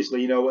discussed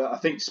previously. You know, I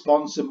think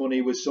sponsor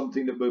money was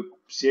something that we're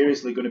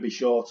seriously going to be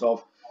short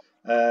of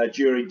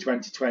during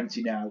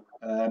 2020 now,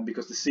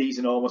 because the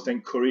season almost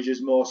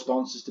encourages more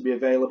sponsors to be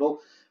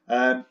available.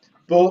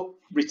 But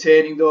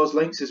retaining those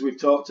links, as we've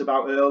talked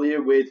about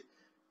earlier, with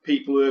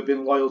people who have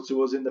been loyal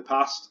to us in the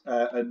past,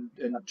 and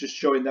just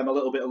showing them a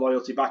little bit of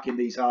loyalty back in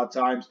these hard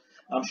times,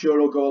 I'm sure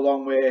it'll go a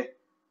long way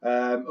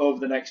over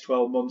the next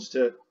 12 months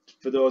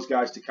for those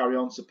guys to carry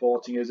on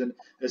supporting us. And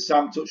as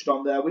Sam touched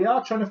on there, we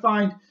are trying to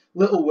find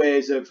little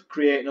ways of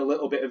creating a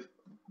little bit of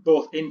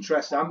both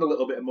interest and a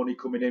little bit of money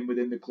coming in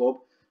within the club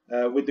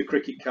with the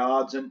cricket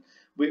cards. And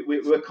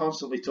we're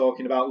constantly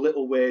talking about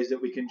little ways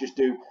that we can just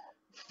do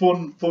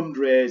fun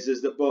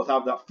fundraisers that both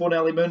have that fun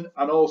element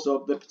and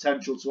also the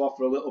potential to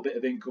offer a little bit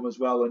of income as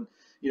well. And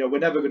you know, we're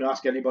never going to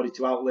ask anybody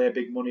to outlay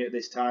big money at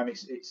this time.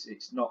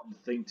 It's not the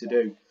thing to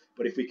do.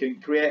 But if we can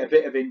create a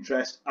bit of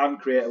interest and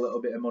create a little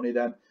bit of money,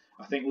 then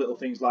I think little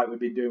things like we've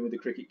been doing with the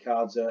cricket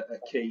cards are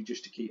key,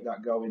 just to keep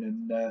that going.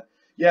 And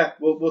yeah,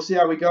 we'll see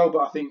how we go.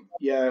 But I think,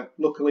 yeah,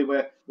 luckily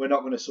we're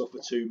not going to suffer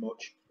too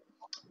much.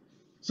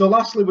 So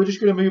lastly, we're just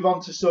going to move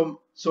on to some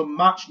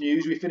match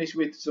news. We finish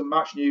with some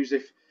match news.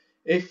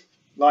 If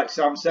like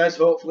Sam says,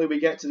 hopefully we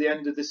get to the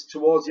end of this,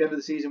 towards the end of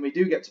the season, we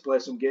do get to play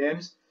some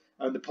games,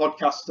 and the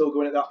podcast's still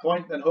going at that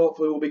point. Then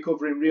hopefully we'll be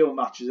covering real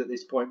matches at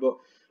this point. But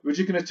we're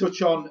just going to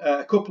touch on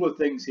a couple of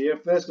things here.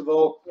 First of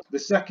all, the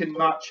second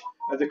match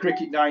of the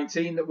Cricket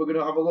 19 that we're going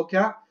to have a look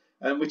at,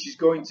 which is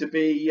going to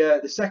be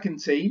the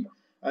second team.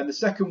 And the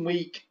second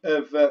week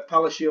of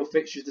Palace Shield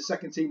fixtures, the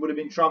second team would have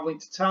been travelling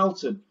to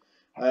Tarleton,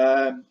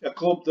 a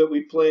club that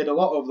we've played a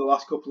lot over the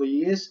last couple of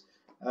years,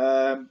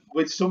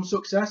 with some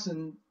success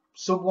and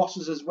some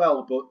losses as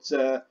well. But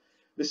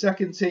the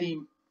second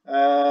team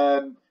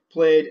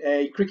played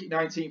a Cricket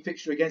 19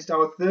 fixture against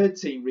our third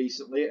team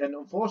recently, and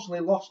unfortunately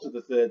lost to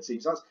the third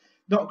team. So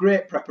not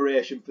great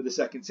preparation for the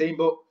second team,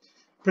 but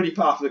pretty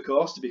par for the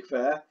course, to be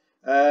fair.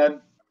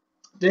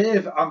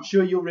 Dave, I'm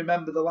sure you'll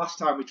remember the last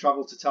time we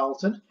travelled to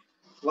Tarleton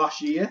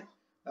last year.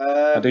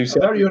 I do. A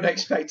very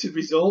unexpected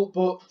result,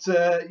 but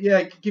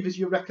yeah, give us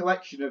your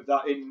recollection of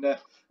that in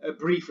a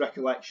brief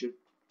recollection.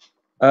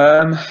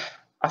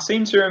 I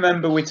seem to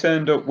remember we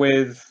turned up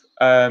with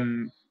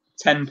 10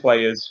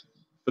 players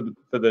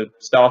for the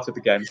start of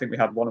the game. I think we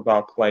had one of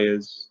our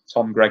players,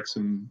 Tom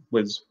Gregson,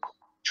 was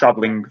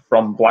travelling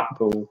from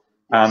Blackpool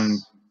and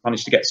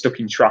managed to get stuck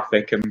in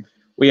traffic, and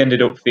we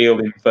ended up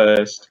fielding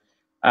first.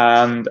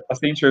 And I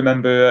seem to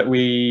remember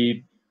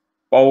we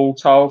bowled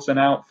Tarleton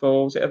out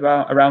for, was it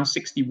around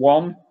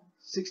 61?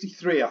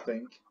 63, I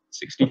think.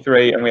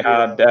 63, and we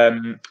had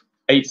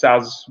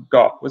Aitzaz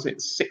got, was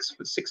it 6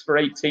 for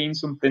 18,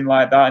 something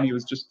like that, and he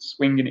was just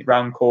swinging it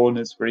round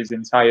corners for his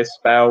entire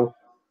spell.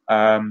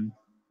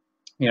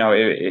 You know,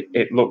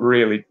 it looked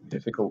really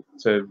difficult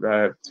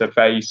to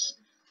face.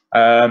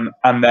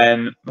 And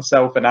then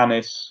myself and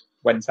Anis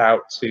went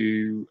out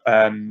to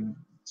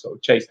sort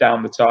of chase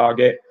down the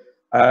target,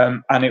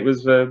 and it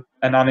was an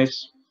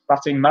Anis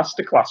batting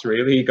masterclass.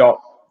 Really, he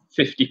got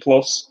 50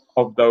 plus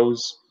of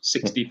those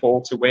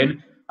 64 to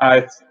win.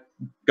 I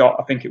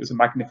think it was a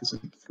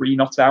magnificent 3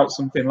 not out,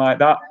 something like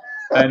that,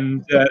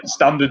 and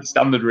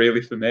standard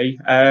really for me.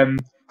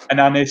 And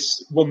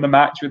Anis won the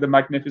match with a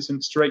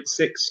magnificent straight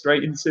 6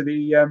 straight into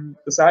the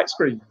sight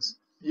screens.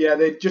 Yeah,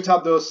 they just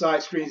had those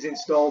sight screens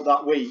installed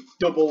that week,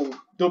 double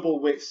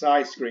width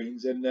sight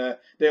screens, and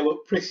they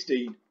look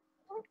pristine.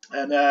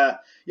 And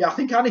yeah, I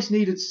think Anis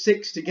needed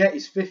 6 to get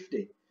his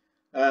 50.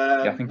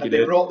 Yeah, I think and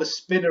they brought the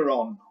spinner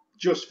on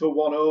just for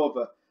 1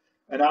 over.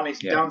 And Anis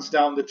danced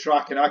down the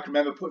track, and I can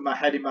remember putting my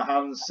head in my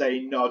hands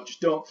saying, no,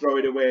 just don't throw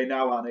it away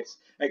now, Anis,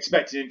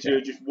 expecting him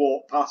to just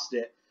walk past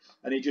it.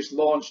 And he just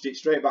launched it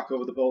straight back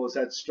over the bowler's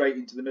head, straight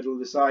into the middle of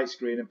the sight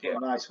screen, and put a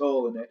nice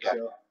hole in it. Yeah.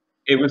 So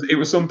it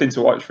was something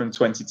to watch from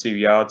 22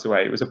 yards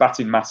away. It was a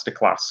batting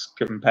masterclass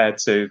compared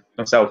to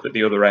myself at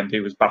the other end,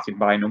 who was batting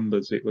by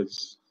numbers. It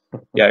was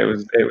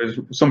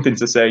something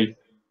to see.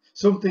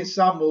 Something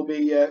Sam will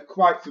be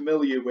quite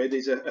familiar with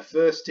is a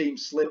first team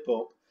slip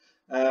up.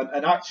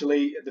 And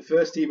actually, the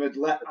first team had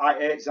let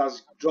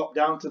Aitzaz drop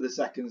down to the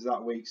seconds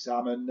that week,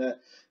 Sam, and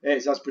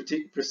Aitzaz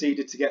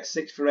proceeded to get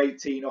 6 for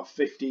 18 off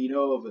 15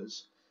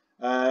 overs,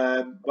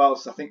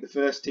 whilst I think the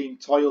first team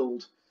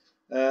toiled,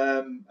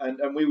 and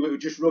we were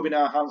just rubbing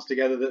our hands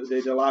together that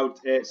they'd allowed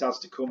Aitzaz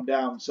to come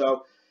down.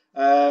 So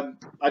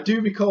I do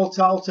recall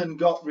Tarleton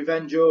got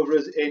revenge over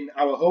us in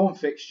our home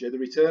fixture, the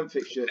return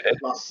fixture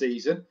last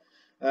season.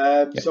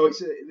 So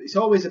it's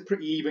always a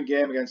pretty even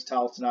game against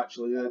Tarleton,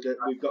 actually.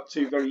 We've got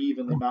 2 very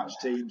evenly matched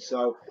teams,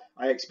 so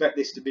I expect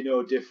this to be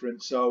no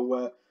different.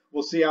 So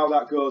we'll see how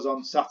that goes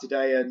on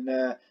Saturday, and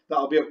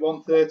that'll be at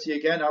 1:30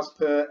 again, as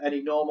per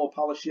any normal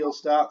Palace Shield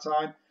start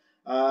time.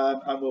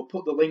 And we'll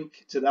put the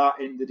link to that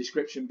in the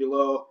description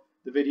below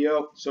the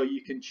video, so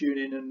you can tune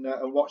in and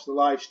watch the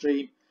live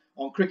stream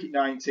on Cricket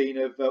 19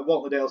 of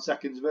Whately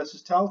seconds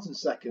versus Tarleton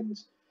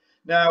seconds.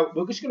 Now,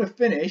 we're just going to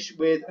finish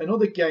with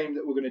another game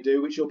that we're going to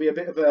do, which will be a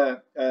bit of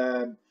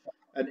an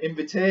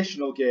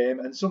invitational game,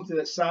 and something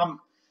that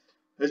Sam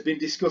has been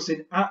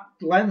discussing at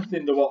length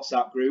in the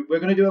WhatsApp group. We're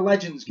going to do a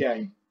Legends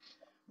game.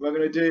 We're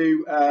going to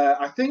do,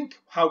 I think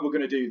how we're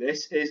going to do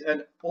this is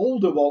an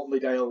older Whately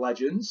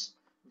Legends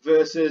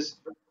versus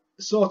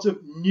sort of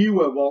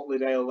newer Whately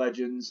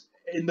Legends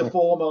in the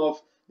form of,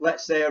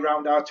 let's say,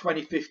 around our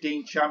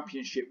 2015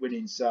 championship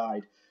winning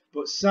side.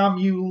 But Sam,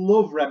 you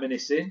love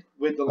reminiscing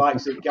with the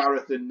likes of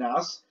Gareth and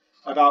Naz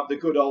about the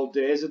good old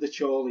days of the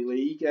Chorley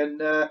League. And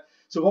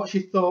so what's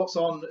your thoughts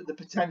on the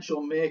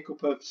potential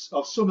makeup of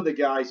some of the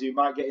guys who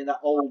might get in that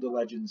older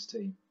Legends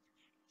team?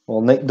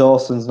 Well, Nick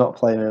Dawson's not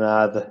playing in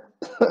either.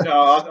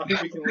 No, I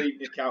think we can leave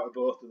Nick out of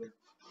both of them.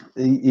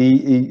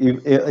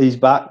 He's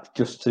back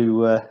just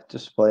to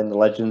play in the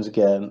Legends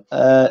game.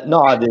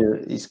 No, I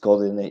do. It's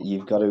good, isn't it?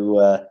 You've got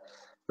to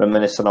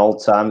reminisce on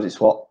old times.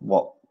 It's what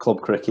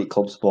club cricket,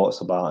 club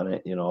sports about, in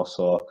it, you know.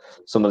 So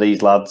some of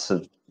these lads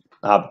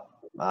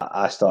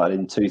I started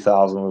in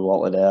 2000 with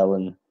Whately,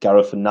 and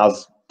Gareth and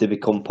Naz, they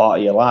become part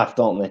of your life,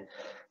 don't they?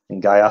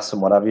 And Gaias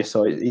and what have you.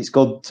 So it's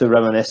good to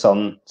reminisce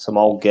on some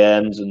old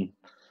games and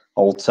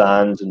old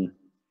times, and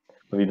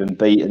we've been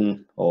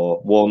beaten or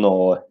won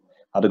or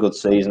had a good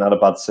season, had a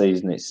bad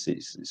season.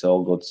 It's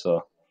all good.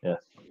 So yeah.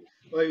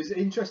 Well, it was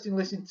interesting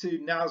listening to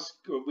Naz.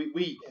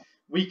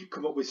 We could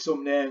come up with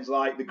some names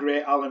like the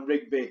great Alan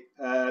Rigby.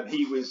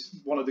 He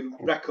was one of the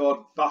record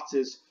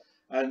batters,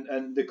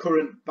 and the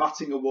current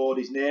batting award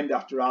is named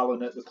after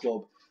Alan at the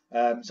club.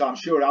 So I'm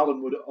sure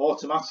Alan would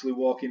automatically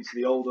walk into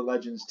the older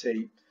Legends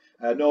team.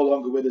 No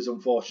longer with us,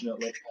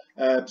 unfortunately.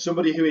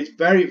 Somebody who is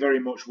very, very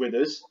much with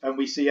us, and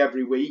we see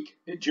every week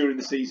during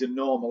the season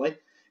normally,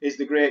 is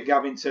the great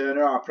Gavin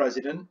Turner, our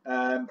president,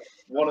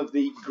 one of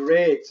the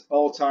great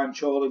all-time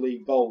Chorley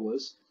League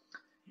bowlers.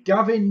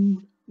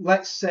 Gavin,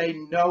 let's say,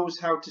 knows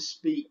how to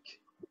speak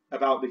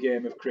about the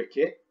game of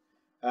cricket.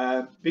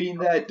 Been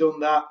there, done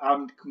that,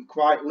 and can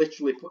quite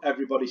literally put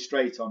everybody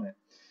straight on it.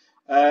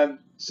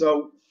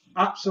 So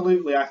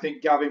absolutely, I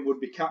think Gavin would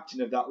be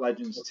captain of that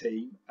Legends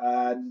team.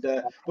 And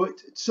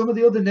but some of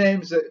the other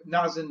names that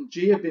Naz and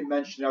G have been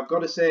mentioning, I've got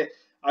to say,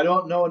 I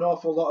don't know an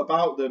awful lot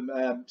about them.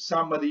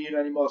 Sam, whether you know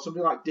any more,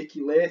 somebody like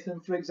Dickie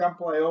Latham, for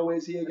example, I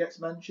always hear gets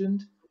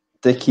mentioned.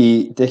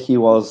 Dickie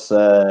was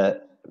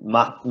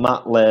Matt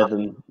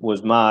Latham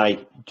was my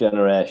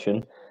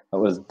generation.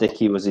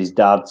 Dickie was his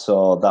dad,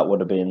 so that would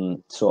have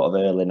been sort of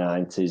early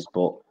 90s,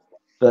 but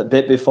a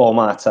bit before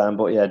my time.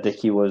 But yeah,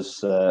 Dickie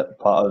was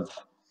part of,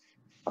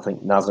 I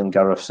think, Naz and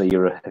Gareth's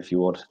era, if you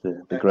would,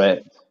 the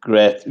great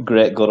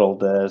good old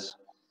days.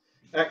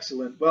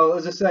 Excellent. Well,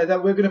 as I say,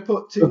 that we're going to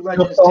put two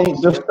Legends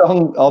teams. Just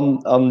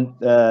on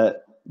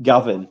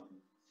Gavin,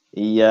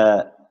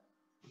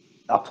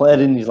 I played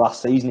in his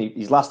last season.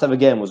 His last ever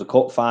game was a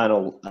cup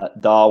final at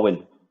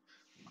Darwin.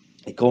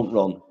 He couldn't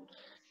run.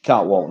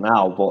 Can't walk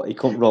now, but he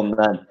couldn't run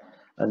then.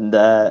 And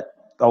I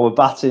was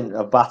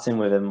batting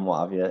with him and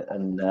what have you.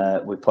 And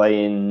we're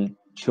playing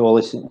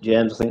Chorley St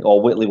James, I think,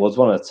 or Whitley Woods,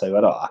 one or two.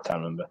 I can't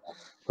remember.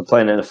 We're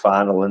playing in a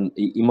final, and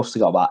he must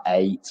have got about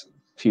 8,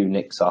 few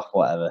nicks off,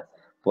 whatever.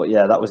 But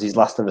yeah, that was his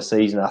last ever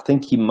season. I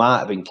think he might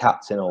have been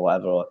captain or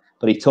whatever,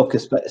 but he took a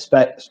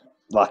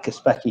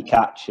specky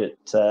catch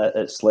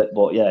at slip.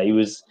 But yeah, he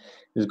was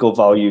good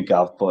value,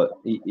 Gav. But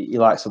he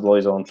likes to blow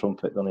his own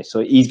trumpet, doesn't he?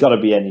 So he's got to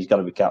be in. He's got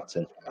to be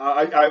captain.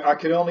 I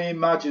can only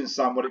imagine,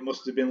 Sam, what it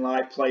must have been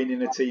like playing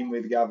in a team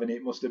with Gavin.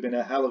 It must have been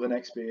a hell of an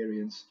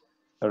experience.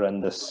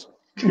 Horrendous.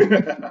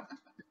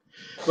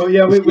 But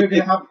yeah, we're going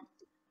to have.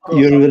 I'd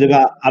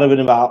have been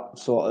about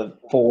sort of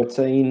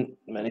 14,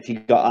 and if you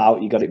got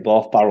out, you got it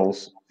both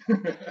barrels.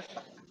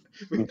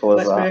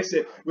 Let's face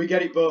it, we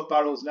get it both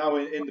barrels now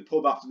in the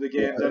pub after the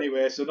games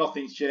anyway, so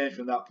nothing's changed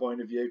from that point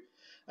of view.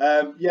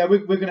 Yeah,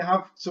 we're going to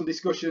have some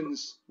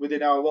discussions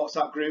within our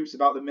WhatsApp groups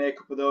about the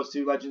makeup of those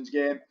two Legends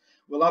game.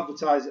 We'll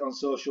advertise it on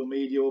social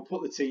media, we'll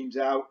put the teams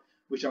out,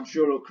 which I'm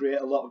sure will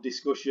create a lot of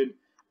discussion,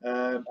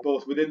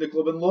 both within the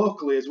club and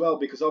locally as well,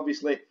 because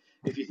obviously,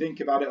 if you think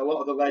about it, a lot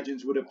of the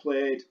Legends would have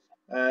played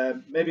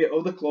maybe at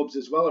other clubs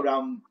as well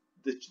around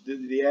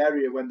the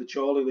area when the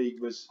Chorley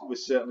League was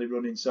certainly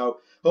running. So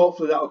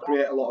hopefully that will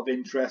create a lot of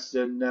interest,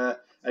 and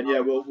yeah,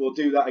 we'll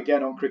do that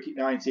again on Cricket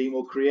 19.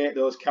 We'll create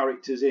those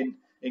characters in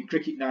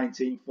Cricket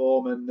 19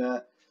 form,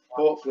 and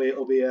hopefully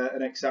it'll be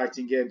an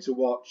exciting game to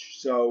watch.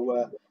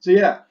 So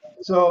yeah.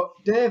 So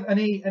Dave,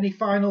 any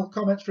final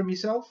comments from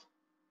yourself?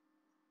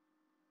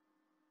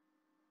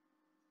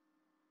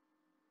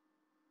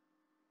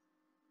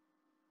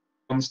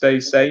 Stay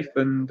safe,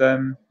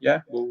 and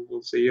yeah,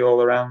 we'll see you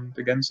all around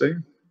again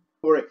soon.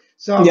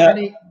 So yeah.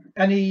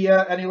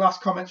 Any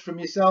last comments from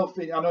yourself?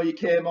 I know you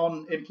came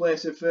on in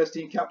place of first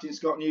team captain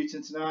Scott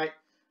Newton tonight,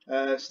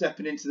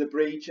 stepping into the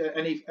breach.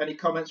 Any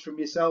comments from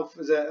yourself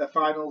as a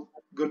final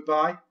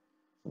goodbye?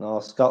 No,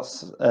 Scott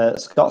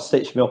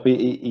stitched me up.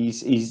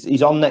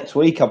 He's on next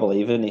week, I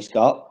believe, isn't he,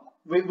 Scott?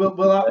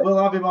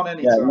 We'll have him on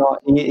any time. No,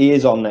 he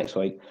is on next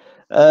week.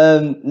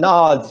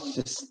 No,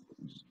 it's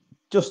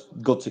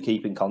just good to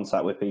keep in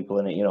contact with people,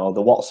 in it. You know,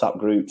 the WhatsApp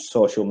groups,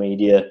 social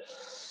media.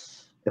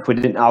 If we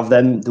didn't have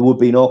them, there would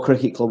be no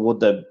cricket club,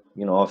 would there?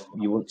 You know, if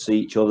you wouldn't see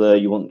each other,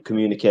 you wouldn't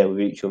communicate with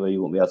each other, you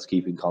wouldn't be able to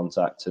keep in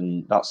contact,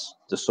 and that's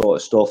the sort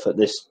of stuff at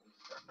this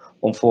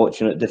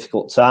unfortunate,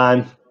 difficult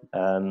time.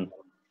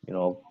 You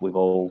know, we've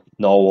all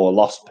know or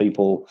lost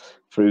people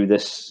through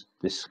this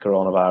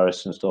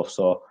coronavirus and stuff.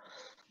 So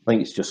I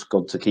think it's just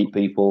good to keep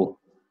people,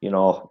 you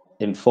know,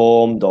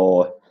 informed,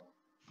 or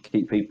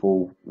keep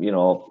people, you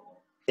know,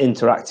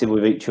 interactive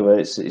with each other.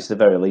 It's the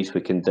very least we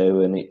can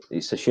do, and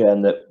it's a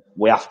shame that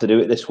we have to do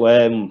it this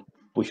way. And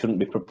we shouldn't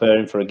be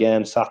preparing for a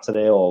game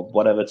Saturday or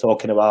whatever,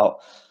 talking about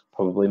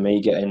probably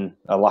me getting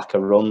a lack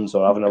of runs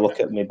or having a look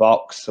at my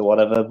box or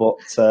whatever. But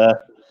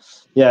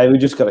yeah, we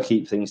just got to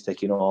keep things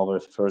ticking over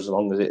for as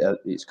long as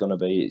it's going to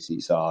be.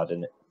 It's hard,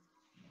 isn't it?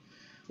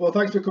 Well,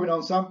 thanks for coming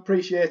on, Sam.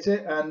 Appreciate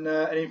it. And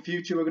in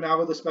future, we're going to have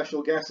other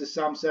special guests, as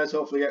Sam says.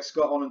 Hopefully get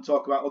Scott on and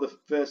talk about other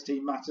first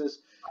team matters.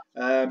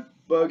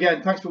 But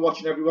again, thanks for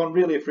watching, everyone.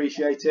 Really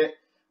appreciate it.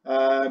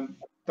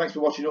 Thanks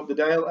for watching Up the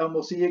Dale, and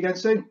we'll see you again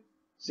soon.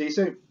 See you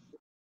soon.